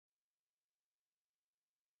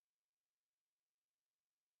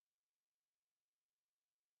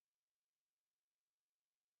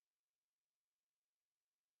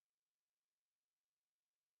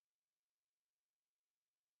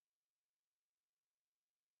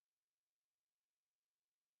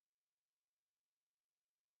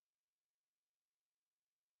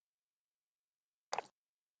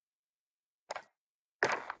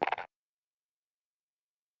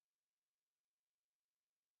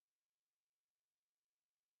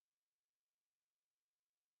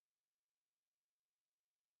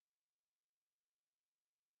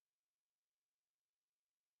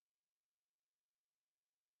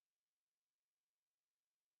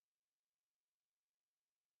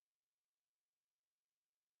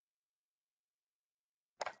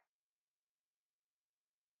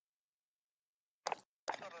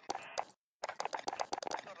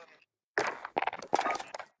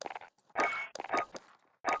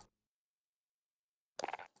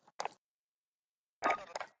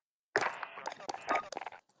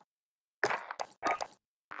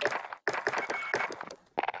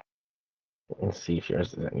Let's see if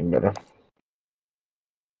yours is any better.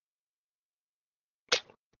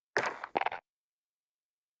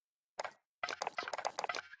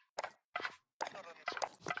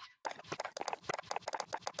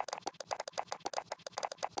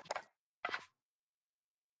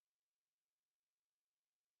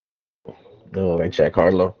 Oh, let me check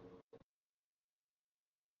Harlow.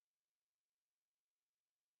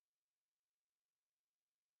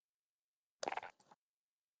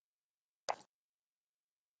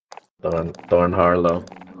 Thorn Harlow.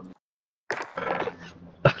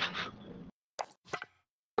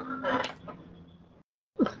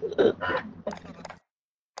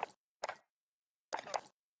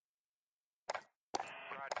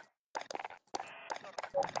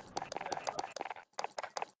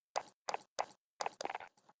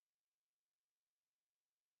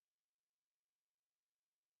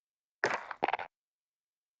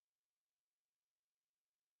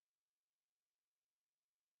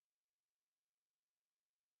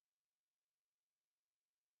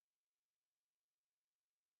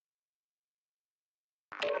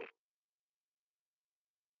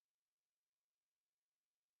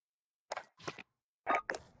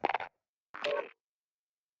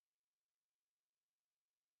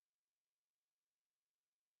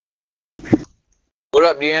 What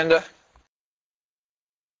up, Deanda?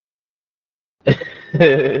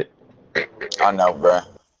 I know, bro.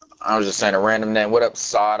 I was just saying a random name. What up,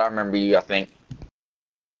 Sod? I remember you, I think.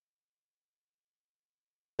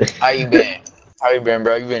 How you been? How you been,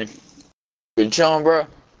 bro? You been chilling, bro?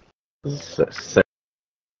 Same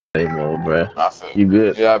old, bro. I feel You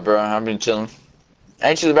good? Yeah, bro. I've been chilling.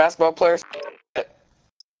 Ain't you the basketball player?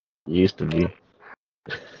 Used to be.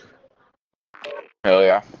 Hell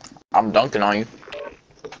yeah. I'm dunking on you.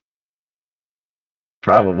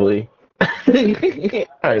 Probably. I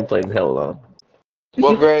ain't played the hell long.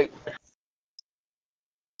 What grade?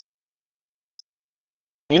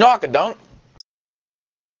 You know I could dunk.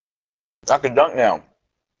 I could dunk now.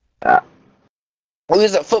 Ah. We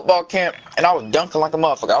was at football camp, and I was dunking like a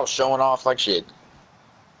motherfucker. I was showing off like shit.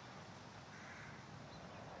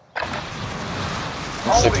 I'm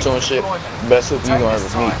 6'2" and shit. Best hoop you gonna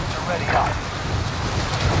ever meet.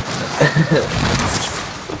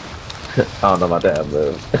 I don't know about that,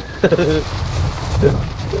 but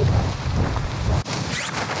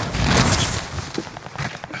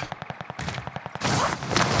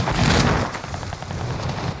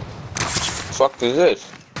Fuck is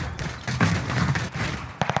this?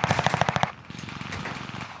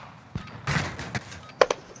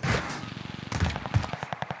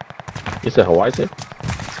 you said Hawaii tip?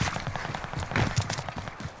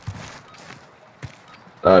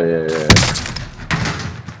 Oh yeah.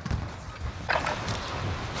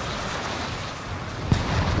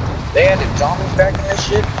 They had the zombies back in this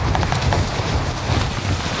shit.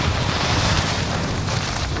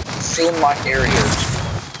 Assume my area.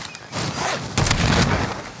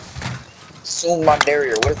 Assume my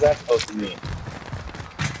barrier. What is that supposed to mean?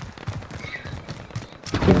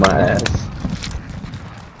 Kick my ass.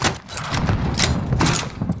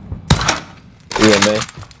 Yeah, man.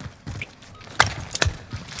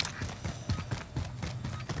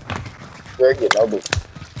 Greg, get no boots.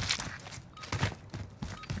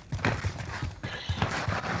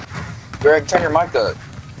 Greg, turn your mic up.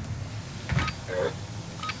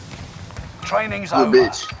 Training's You over.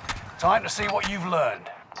 bitch. Time to see what you've learned.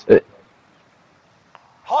 It,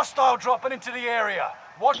 Hostile dropping into the area.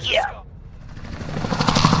 Watch the sky.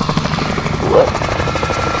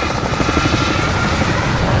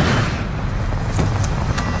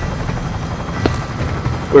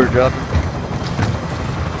 We're dropping.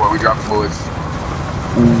 Where we dropping, boys?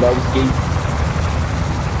 Dubski.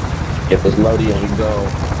 Get this loadie and we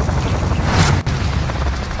go.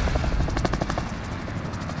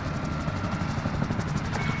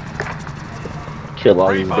 Kill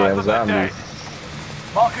all these damn zombies.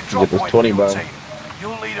 Mark a drop Get this point 20 for your bro. team.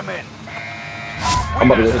 You'll lead them in. I'm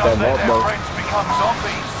about to Winners hit don't that let vault, their bro. friends become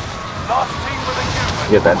zombies. Last team with a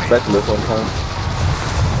human. Get that wins. specialist one time.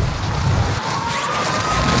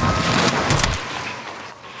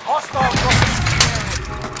 Hostile dropping into the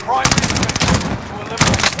area. Primary objective to eliminate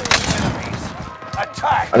all enemies.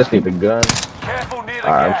 Attack. I just need the gun. Careful near the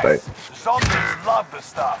Alright, I'm gas. straight. Zombies love the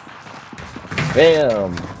stuff.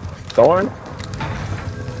 Damn. Thorn?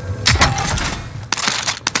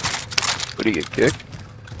 What do you get kicked?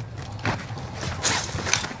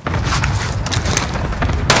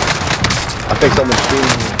 I think someone's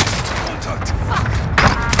shooting.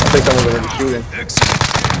 I think someone's already shooting.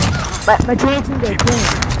 My tracing there,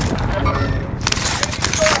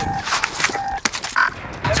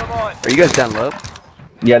 Never mind. Are you guys down low?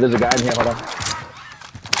 Yeah, there's a guy in here. Hold on.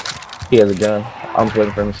 He has a gun. I'm just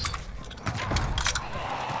waiting for him.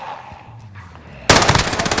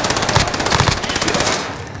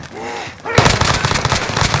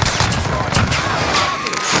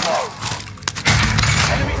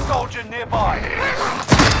 Enemy soldier nearby.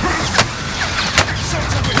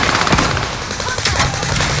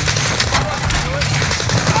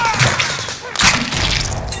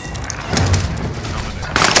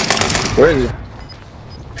 Where is he?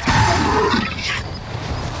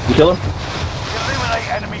 You kill him? Eliminate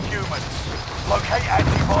enemy humans. Locate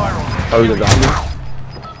antivirals. Oh, he's a zombie?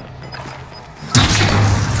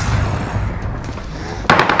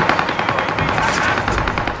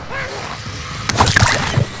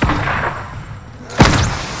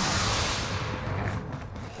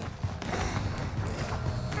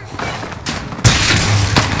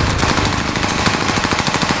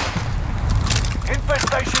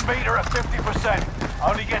 Infestation meter at 50%.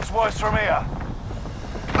 Only gets worse from here.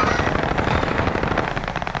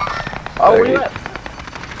 Oh, where you at?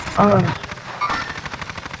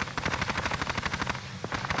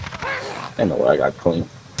 I know where I got clean.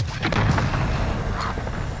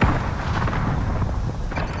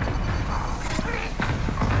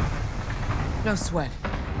 No sweat.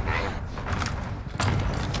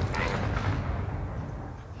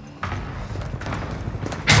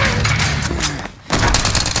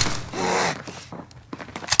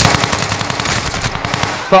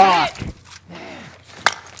 Fuck!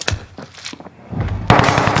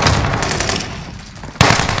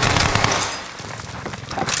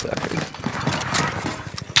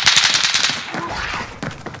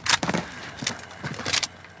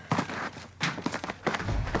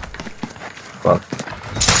 Fuck.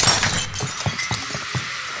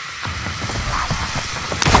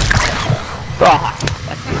 Ah!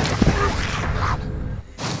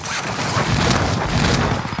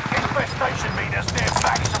 Infestation meters near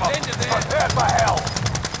maximum. Prepare for hell.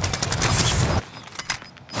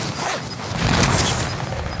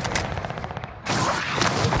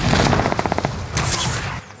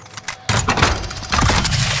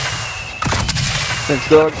 Thanks,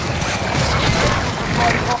 dog.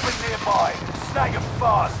 Supply dropping nearby. Snag them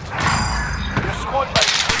fast. Your squad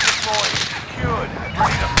mates redeployed, secured, and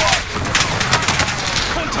ready to fight.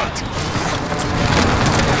 Contact!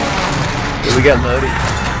 Yeah, we got loaded.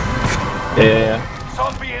 Yeah.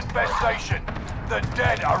 Zombie infestation. The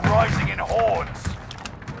dead are rising in hordes.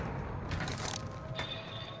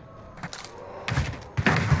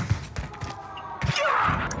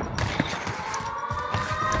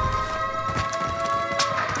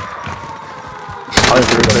 I'll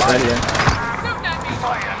just read that again.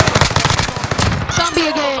 Zombie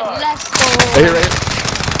again, let's go. Are you ready?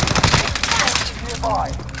 Nearby.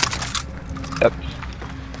 Yep.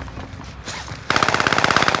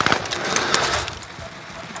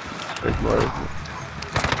 There's more.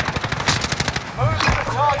 Move to the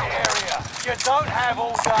target area. You don't have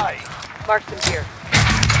all day. Mark them here.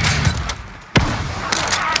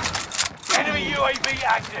 Enemy UAV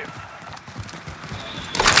active.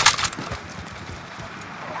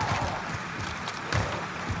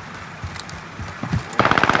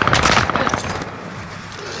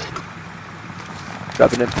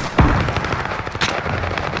 Dropping in.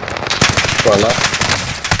 Far left.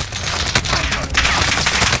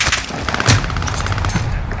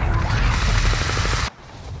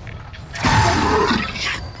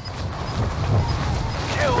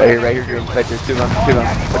 Right here, right there, two of them.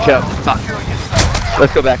 Watch out. Ah.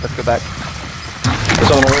 Let's go back. It's on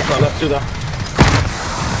the right side, left, two though.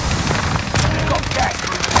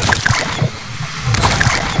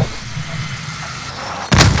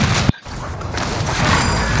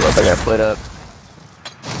 I got split up.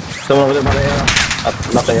 Someone over there by the arrow.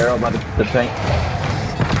 Not the arrow, by the tank.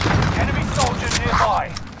 Enemy soldier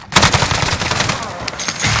nearby.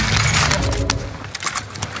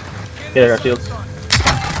 Yeah, I got shields.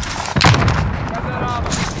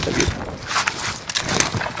 Thank you.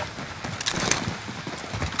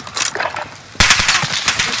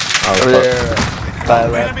 Over there, by the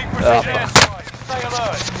left. Enemy precision airstrike. Stay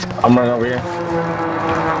alert. I'm running over here.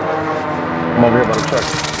 I'm over here by the truck.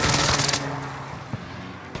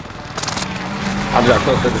 I just got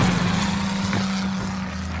close to it.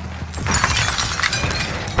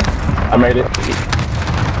 I made it.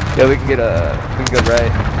 Yeah, we can go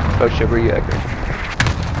right. Oh shit, where you at, Chris?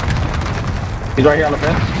 He's right here on the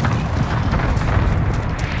fence.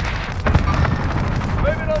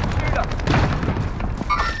 Moving on, shooter.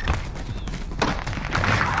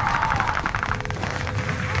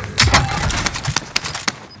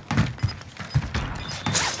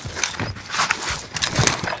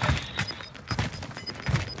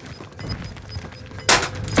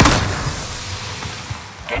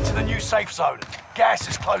 the new safe zone. Gas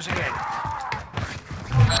is closing in.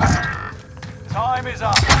 Time is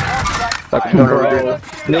up. Contract Fucking failed. corner.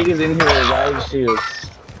 Niggas in here, guys, shields.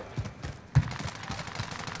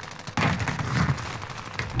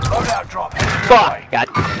 Loadout drop headed your Fuck! way. God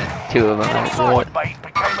damn it. Two of them. Your squad mate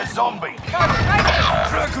became a zombie.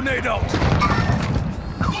 Frag grenade out.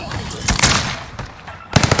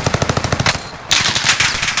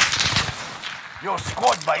 Your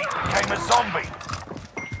squad mate became a zombie.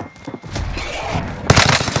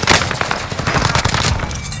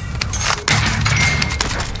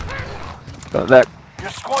 Got that. Your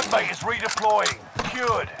squad mate is redeploying,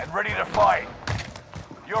 cured and ready to fight.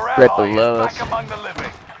 Your Right ally below is us. back among the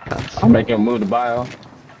living. I'm making a move to bio.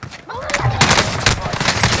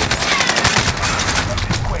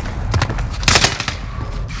 Quick.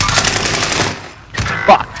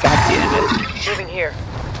 Fuck! God damn it. Moving here.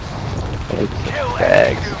 Kill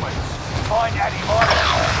Bags. enemy humans. Find antivirus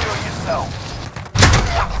and cure yourself.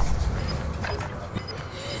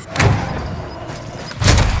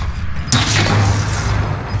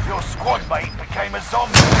 Your squad mate became a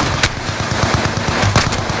zombie.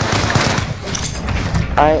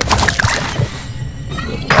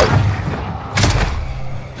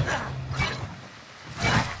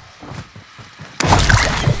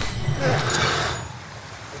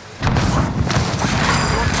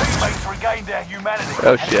 Your teammates regained their humanity.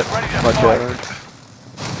 Oh and shit. is ready to Much fight. better.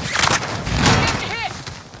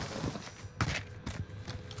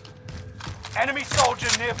 Enemy soldier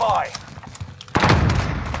nearby.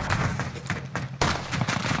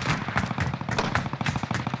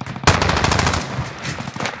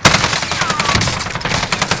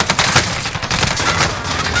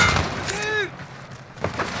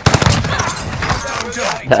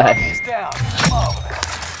 Nice. He's down. Marvelous.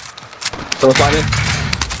 Someone sliding?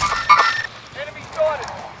 Enemy spotted.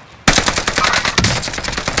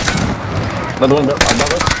 Another one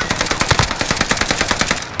above us?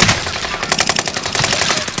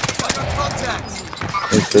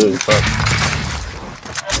 It's good, fuck.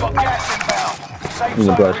 Got gas inbound. Safe I'm gonna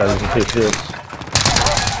zone go outside and relocated. take shields.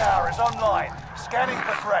 Watch tower is online. Scanning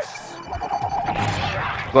for threats.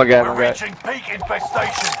 One guy, We're one guy. reaching peak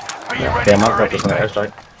infestation. Be ready Damn, for I've got this on the anything.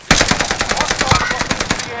 airstrike. Hostile dropping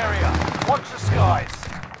into the area. Watch the skies.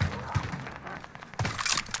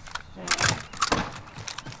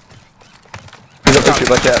 Oh shit,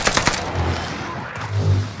 watch out.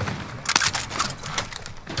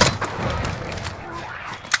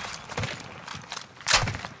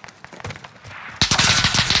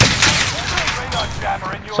 Reload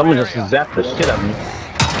jammer in your Someone area. just zapped the shit out of me.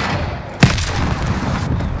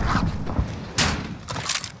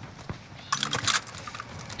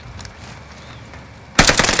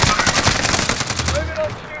 Moving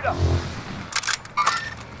on, shooter.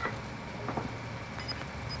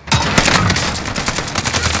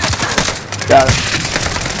 Got it.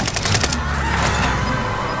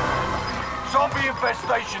 Zombie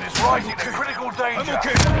infestation is rising to critical danger.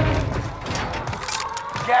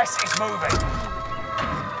 Gas is moving.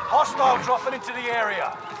 Hostile dropping into the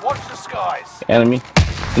area. Watch the skies. Enemy.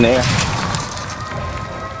 In the air.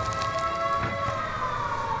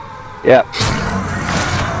 Yep.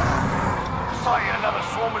 Sighting another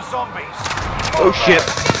swarm of zombies. Oh shit.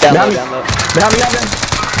 Down low, Behind me. down low. Behind me, behind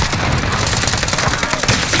me.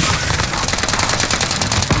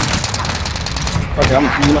 Okay,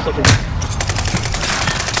 I'm using myself to...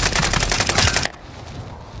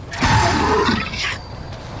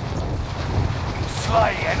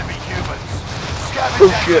 Slay enemy humans. Scavenge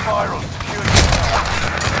Oh, shit. antivirals to cure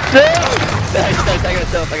yourself. Nice, nice, I got a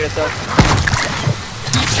self, I got a self.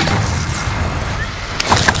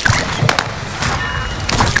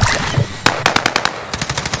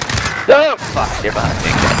 Oh, fuck, you're behind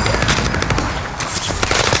me.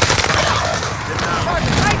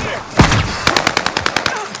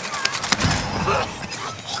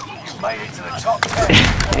 You've made it to the top 10.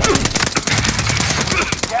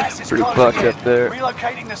 Gas is Pretty closing fucked in. up there.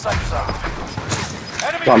 Relocating the safe zone.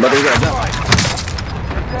 Enemy Come on, buddy, we got that.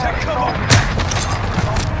 Take cover.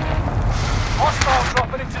 Hostile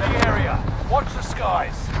dropping into the area. Watch the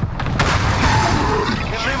skies.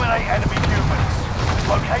 Eliminate enemy humans.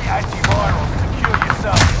 Locate antivirals to cure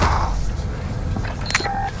yourself.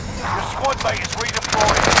 Your squad mate is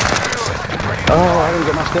redeploying. Cure it. Ready to Oh, I fight. didn't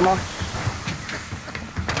get my stim on.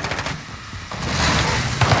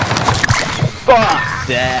 Fuck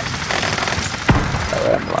that.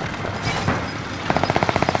 Oh, I'm lying.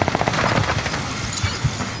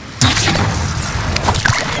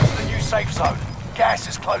 Into the new safe zone. Gas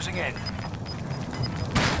is closing in.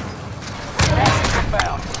 Gas is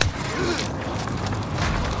inbound.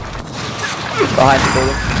 Behind the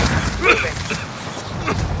building.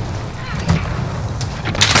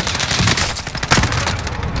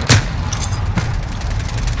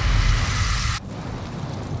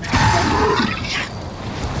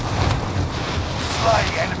 Slay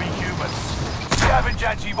enemy humans. Scavenge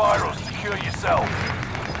antivirals to cure yourself.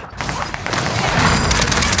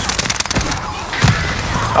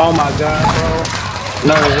 Oh my god, bro.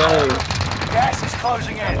 No way. Gas is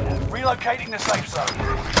closing in. Relocating the safe zone.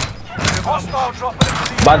 Hostile dropping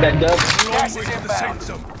into the By that dub. gas is inbound.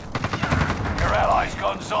 Your ally's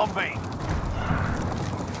gone zombie.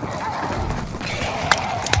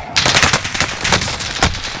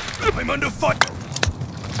 I'm under fire.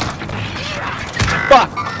 Fuck!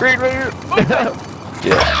 Green right here!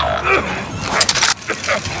 Yeah.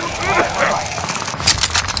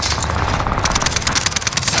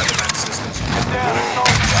 Down a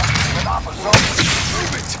soldier. With up a zombie.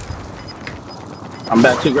 Move it. I'm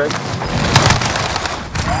back too, Greg.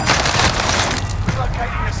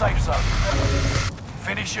 Relocating the safe zone.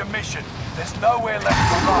 Finish your mission. There's nowhere left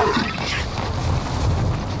to run.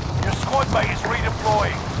 Your squad mate is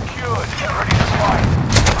redeploying. Cured and ready to fight.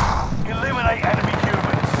 Eliminate enemy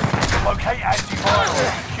humans. Locate antiviral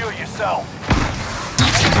and secure yourself.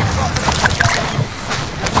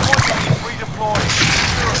 Your squad mate is redeploying.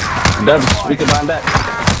 Cured. Dubs, we can buy him back.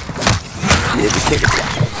 Yeah, just take it.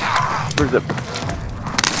 Where's the...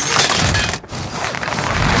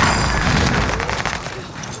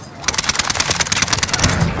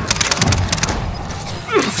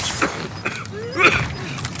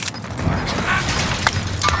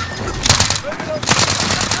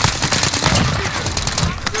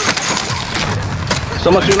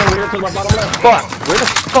 Someone shooting over here to my bottom left. Fuck! Where the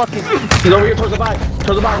fuck is... He's over here towards the bottom.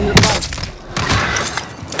 Towards the bottom, near the bottom.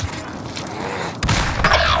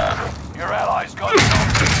 Your allies got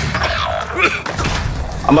zombie.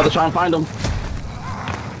 I'm about to try and find him.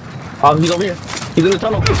 Oh, he's over here. He's in the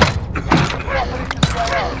tunnel.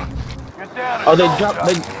 You're down a Oh, they soldier. dropped.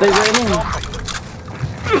 They ran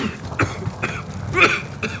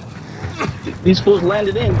in. These fools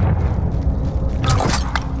landed in.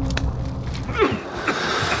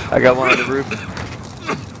 I got one on the roof.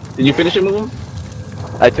 Did you finish it, move him?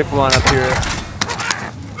 I took one up here.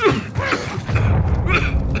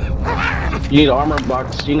 You need an armor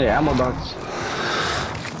box. You need an ammo box.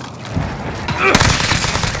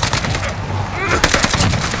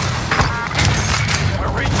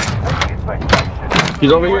 We're reaching peak expectation.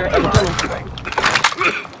 He's over here at the tunnel.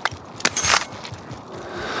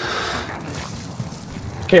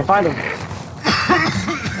 Can't find him.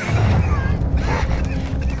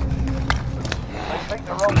 Take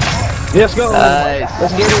the wrong side. Let's go. Nice.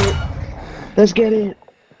 Let's get it. Let's get it.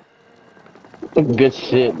 Good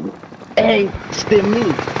shit. Hey, stim me.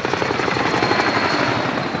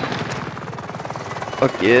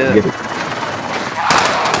 Fuck yeah. Get it.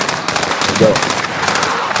 Let's go.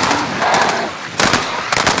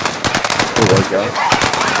 Oh my god.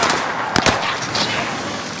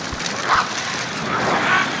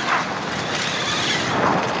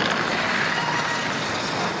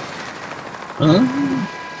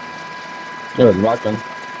 It was rocking.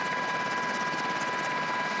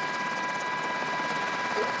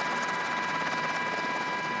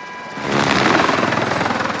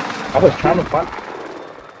 I was trying to find.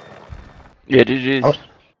 Yeah, GG's.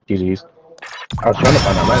 GG's. I was trying to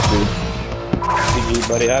find that last dude. GG,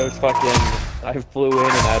 buddy. I flew in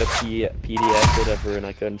and out of PDS, whatever, and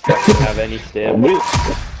I couldn't fucking have any stim.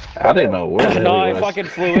 I didn't know where. No, I fucking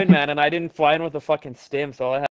flew in, man, and I didn't fly in with a fucking stim, so all I had